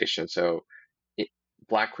improvisation. So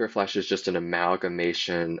Black Queer Flesh is just an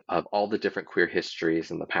amalgamation of all the different queer histories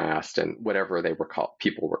in the past and whatever they were called,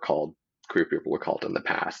 queer people were called in the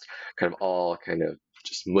past, kind of all kind of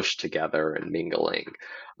just mushed together and mingling,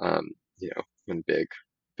 in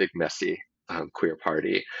big messy queer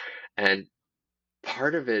party. And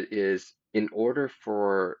part of it is, in order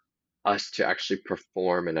for us to actually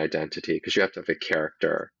perform an identity, because you have to have a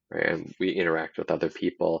character, right? And we interact with other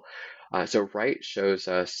people. So Wright shows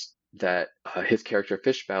us that his character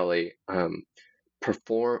Fishbelly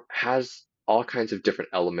has all kinds of different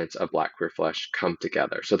elements of Black Queer Flesh come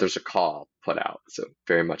together. So there's a call put out, so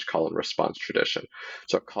very much call and response tradition.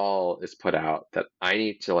 So a call is put out that I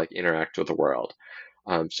need to interact with the world.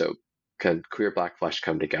 So can queer Black Flesh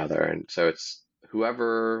come together? And so it's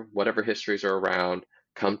whatever histories are around,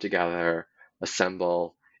 come together,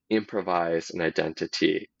 assemble, improvise an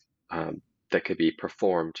identity that could be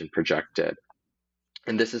performed and projected.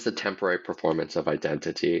 And this is a temporary performance of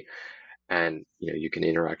identity. And you can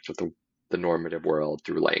interact with the normative world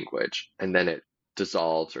through language. And then it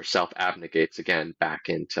dissolves or self-abnegates again back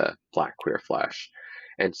into Black Queer Flesh.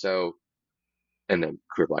 And then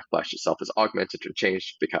queer Black Flesh itself is augmented or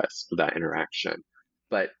changed because of that interaction.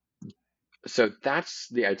 But so that's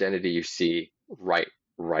the identity you see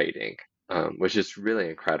writing, which is really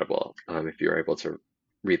incredible if you're able to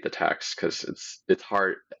read the text, because it's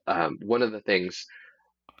hard. One of the things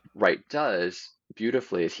Wright does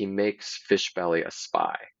beautifully is he makes Fishbelly a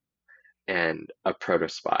spy and a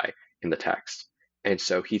proto-spy in the text. And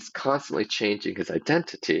so he's constantly changing his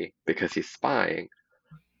identity because he's spying,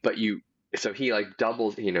 so he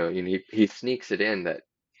doubles, he sneaks it in that,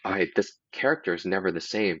 all right, this character is never the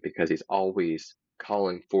same because he's always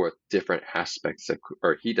calling forth different aspects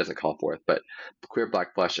or he doesn't call forth, but queer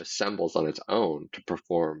Black Flesh assembles on its own to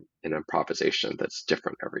perform an improvisation that's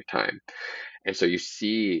different every time. And so you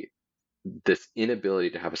see this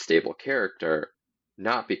inability to have a stable character,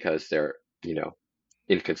 not because they're,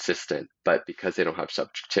 inconsistent, but because they don't have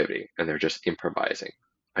subjectivity and they're just improvising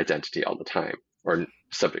identity all the time, or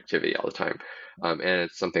subjectivity all the time. And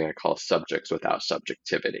it's something I call subjects without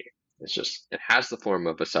subjectivity. It has the form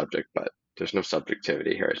of a subject, but there's no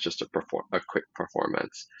subjectivity here. It's just a quick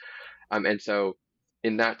performance. And so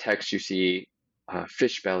in that text, you see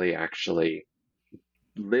Fishbelly actually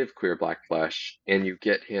live queer Black Flesh, and you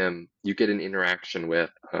get an interaction with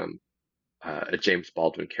a James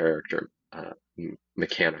Baldwin character,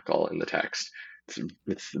 Mechanical, in the text.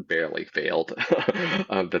 It's barely failed,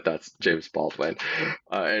 but that's James Baldwin.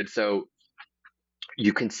 And so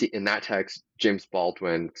you can see in that text, James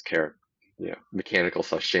Baldwin's character, Mechanical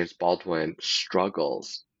 / James Baldwin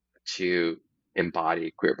struggles to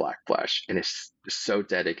embody queer Black Flesh and is so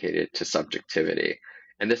dedicated to subjectivity.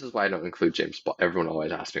 And this is why I don't include James. Everyone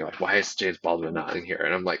always asks me, why is James Baldwin not in here?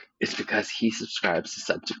 And I'm like, it's because he subscribes to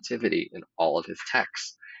subjectivity in all of his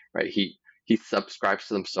texts, right? He subscribes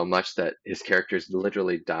to them so much that his characters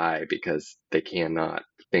literally die because they cannot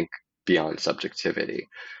think beyond subjectivity.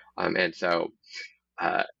 So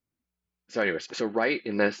Wright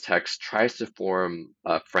in this text tries to form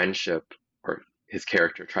a friendship, or his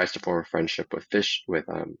character tries to form a friendship with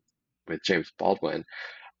James Baldwin,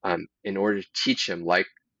 in order to teach him, like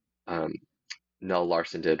Nell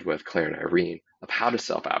Larson did with Claire and Irene, of how to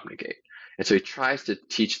self-abnegate. And so he tries to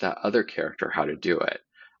teach that other character how to do it.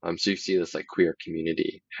 So you see this queer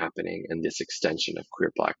community happening and this extension of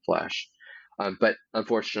queer Black Flesh. But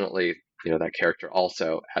unfortunately, that character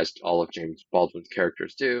also, as all of James Baldwin's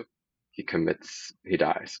characters do, he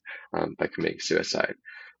dies by committing suicide.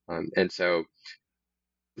 And so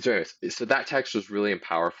so that text was really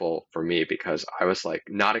powerful for me because I was like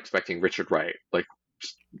not expecting Richard Wright. Like,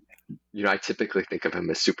 I typically think of him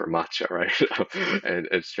as super macho, right?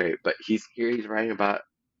 and straight, but he's writing about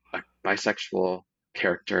a bisexual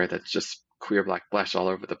character that's just queer black flesh all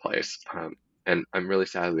over the place. And I'm really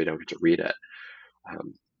sad that we don't get to read it.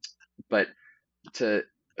 But to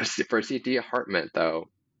for Cedia Hartman though,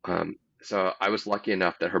 so I was lucky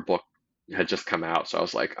enough that her book had just come out, so I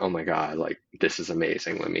was like, oh my god, like this is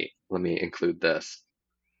amazing. Let me include this.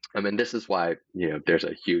 And this is why there's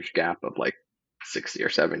a huge gap of like 60 or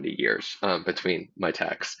 70 years between my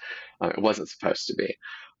texts. It wasn't supposed to be.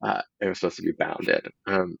 It was supposed to be bounded.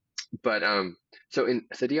 But so in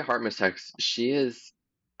Cedia Hartman's text, she is.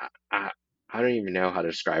 I don't even know how to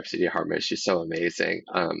describe Cedia Hartman. She's so amazing.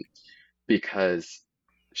 Because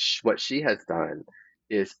what she has done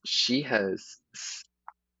is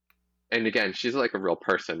and again, she's like a real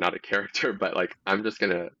person, not a character, but like I'm just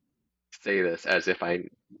gonna say this as if I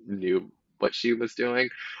knew what she was doing.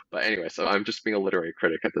 But anyway, so I'm just being a literary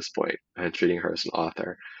critic at this point and treating her as an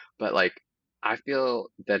author. But like, I feel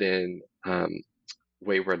that in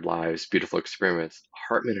Wayward Lives, Beautiful Experiments,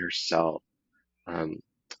 Hartman herself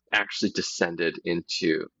actually descended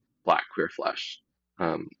into Black queer flesh.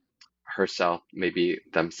 Herself, maybe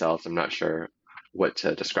themselves, I'm not sure what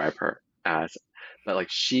to describe her as, but like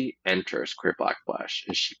she enters queer black flesh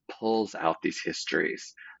and she pulls out these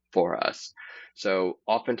histories for us. So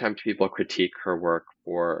oftentimes people critique her work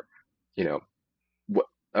for, what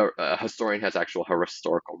a historian has actual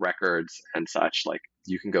historical records and such. Like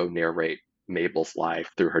you can go narrate Mabel's life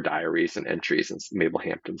through her diaries and entries, and Mabel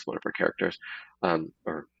Hampton's one of her characters,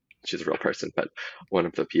 or she's a real person, but one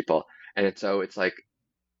of the people. And so it's like,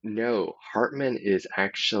 no, Hartman is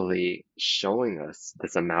actually showing us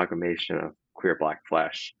this amalgamation of queer black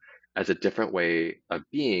flesh as a different way of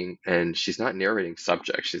being, and she's not narrating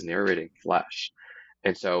subject, she's narrating flesh.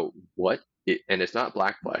 And so and it's not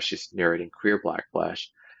black flesh, she's narrating queer black flesh.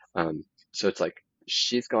 So it's like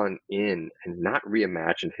she's gone in and not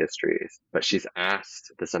reimagined histories, but she's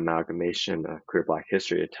asked this amalgamation of queer black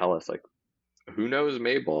history to tell us like, who knows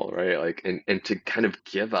Mabel, right? Like, and to kind of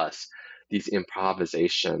give us these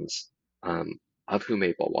improvisations of who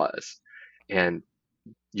Mabel was. And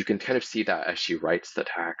you can kind of see that as she writes the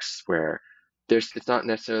text, where it's not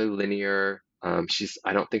necessarily linear.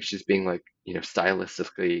 I don't think she's being like,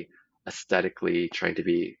 stylistically, aesthetically trying to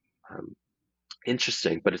be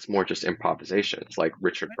interesting, but it's more just improvisation. It's like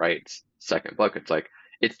Richard Wright's second book. It's like,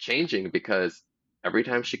 it's changing because every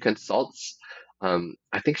time she consults,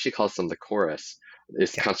 I think she calls them the chorus,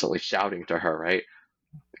 is constantly shouting to her, right?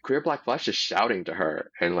 Queer Black Flesh is shouting to her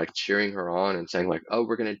and like cheering her on and saying like, oh,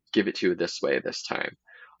 we're going to give it to you this way this time.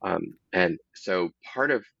 And so part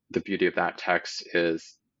of the beauty of that text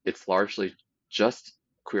is it's largely just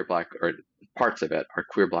queer Black, or parts of it are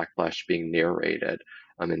queer Black Flesh being narrated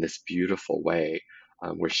in this beautiful way,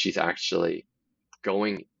 where she's actually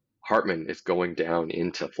Hartman is going down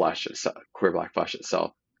into flesh itself, queer Black Flesh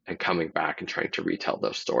itself, and coming back and trying to retell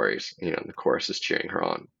those stories. And the chorus is cheering her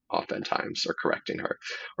on oftentimes, or correcting her,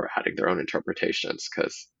 or adding their own interpretations,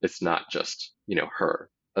 because it's not just her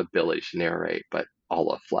ability to narrate, but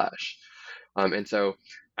all of flesh. And so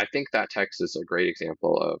I think that text is a great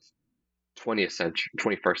example of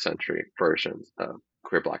 21st century versions of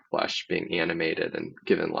queer Black Flesh being animated and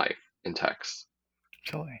given life in text.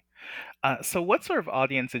 Totally. So what sort of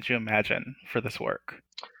audience did you imagine for this work?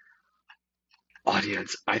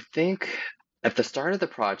 Audience, I think at the start of the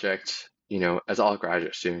project, as all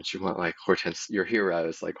graduate students, you want like your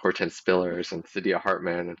heroes like Hortense Spillers and Cedia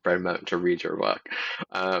Hartman and Fred Moten to read your book.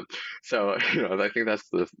 So I think that's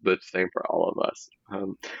the same for all of us.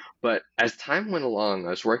 But as time went along,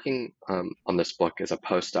 I was working on this book as a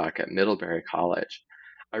postdoc at Middlebury College.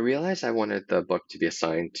 I realized I wanted the book to be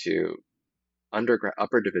assigned to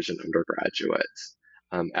upper division undergraduates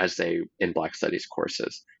as they in Black Studies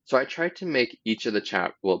courses. So I tried to make each of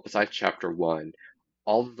the besides chapter 1,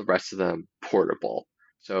 all of the rest of them portable.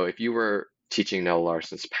 So if you were teaching Nell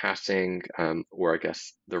Larson's Passing, or I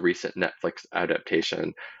guess the recent Netflix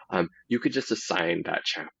adaptation, you could just assign that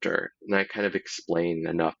chapter, and I kind of explain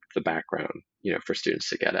enough of the background, for students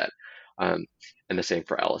to get it. And the same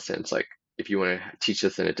for Ellison's. Like, if you want to teach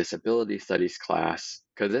this in a disability studies class,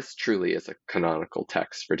 because this truly is a canonical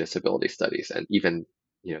text for disability studies, and even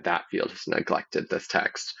that field has neglected this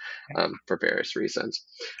text for various reasons,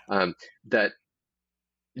 that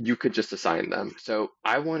you could just assign them. So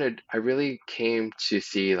I really came to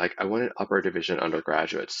see, like, I wanted upper division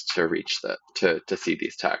undergraduates to to see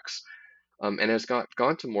these texts. And as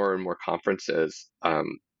gone to more and more conferences,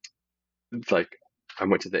 like I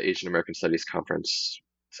went to the Asian American Studies conference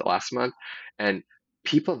so last month, and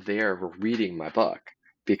people there were reading my book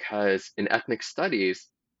because in ethnic studies,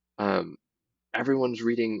 um, everyone's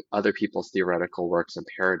reading other people's theoretical works and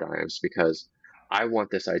paradigms because I want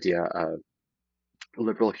this idea of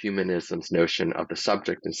liberal humanism's notion of the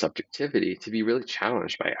subject and subjectivity to be really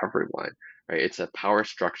challenged by everyone, right? It's a power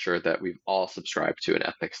structure that we've all subscribed to in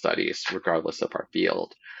ethnic studies, regardless of our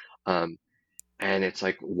field. Um, and it's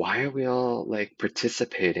like, why are we all like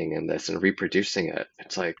participating in this and reproducing it?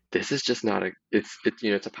 It's like, this is just not it's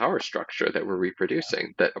a power structure that we're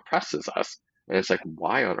reproducing that oppresses us. And it's like,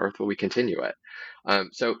 why on earth will we continue it?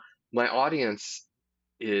 So my audience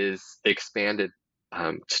is expanded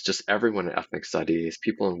to just everyone in ethnic studies,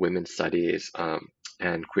 people in women's studies,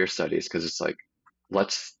 and queer studies, because it's like,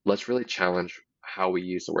 let's really challenge how we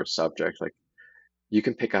use the word subject. Like, you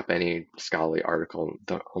can pick up any scholarly article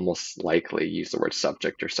that almost likely use the word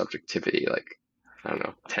subject or subjectivity, like, I don't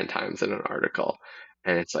know, 10 times in an article.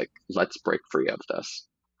 And it's like, let's break free of this.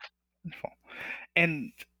 Wonderful.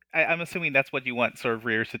 And I'm assuming that's what you want sort of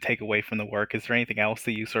readers to take away from the work. Is there anything else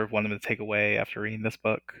that you sort of want them to take away after reading this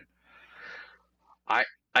book?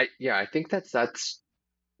 I, yeah, I think that's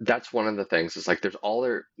one of the things. Is like, there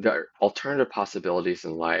are alternative possibilities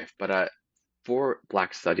in life, but for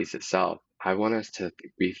Black Studies itself, I want us to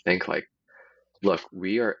rethink, like, look,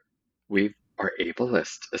 we are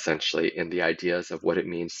ableist essentially in the ideas of what it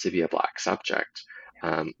means to be a Black subject,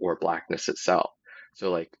 or Blackness itself. So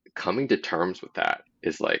like, coming to terms with that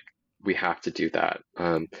is like, we have to do that,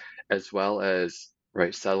 as well as,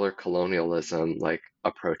 right, settler colonialism like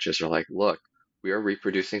approaches are like, look, we are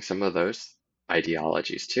reproducing some of those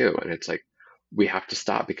ideologies too, and it's like, we have to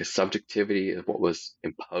stop, because subjectivity is what was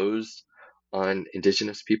imposed on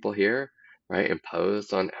indigenous people here, right?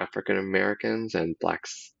 Imposed on African Americans and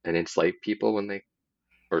Blacks and enslaved people when they,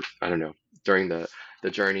 or I don't know, during the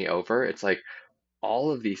journey over. It's like,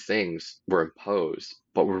 all of these things were imposed,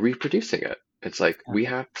 but we're reproducing it. It's like, we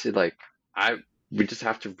have to, like, we just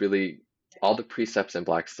have to really, all the precepts in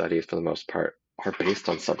Black studies for the most part are based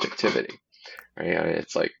on subjectivity, right? And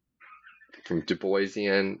it's like, from Du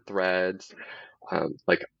Boisian threads,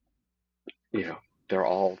 like, they're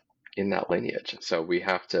all in that lineage. So we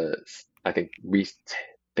have to, I think,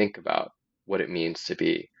 think about what it means to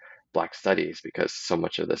be Black studies, because so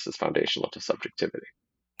much of this is foundational to subjectivity.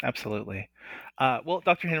 Absolutely. Well,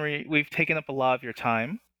 Dr. Henry, we've taken up a lot of your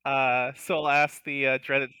time. So I'll ask the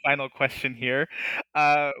dreaded final question here.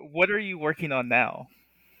 What are you working on now?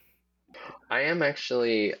 I am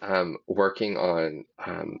actually working on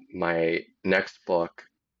my next book,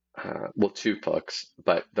 well, two books,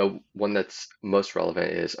 but the one that's most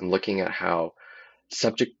relevant is, I'm looking at how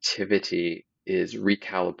subjectivity is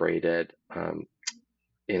recalibrated on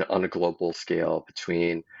a global scale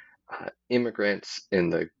between immigrants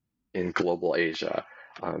in global Asia,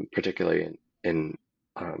 particularly in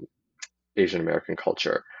Asian American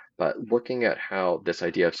culture, but looking at how this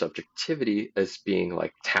idea of subjectivity is being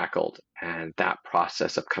like tackled, and that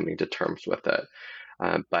process of coming to terms with it,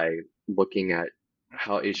 by looking at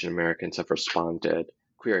how Asian Americans have responded,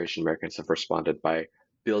 queer Asian Americans have responded by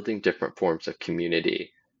building different forms of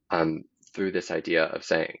community, through this idea of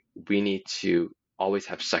saying, we need to always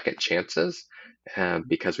have second chances,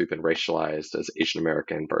 because we've been racialized as Asian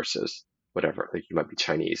American versus whatever, like, you might be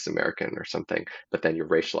Chinese American or something, but then you're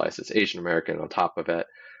racialized as Asian American on top of it.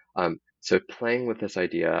 So playing with this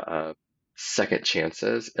idea of second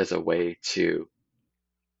chances as a way to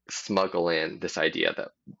smuggle in this idea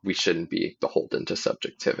that we shouldn't be beholden to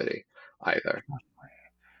subjectivity either.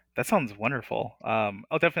 That sounds wonderful.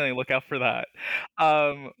 I'll definitely look out for that.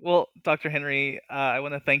 Well, Dr. Henry, I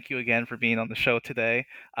want to thank you again for being on the show today.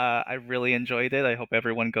 I really enjoyed it. I hope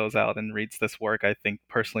everyone goes out and reads this work. I think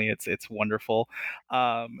personally it's wonderful.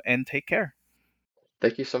 And take care.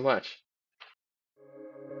 Thank you so much.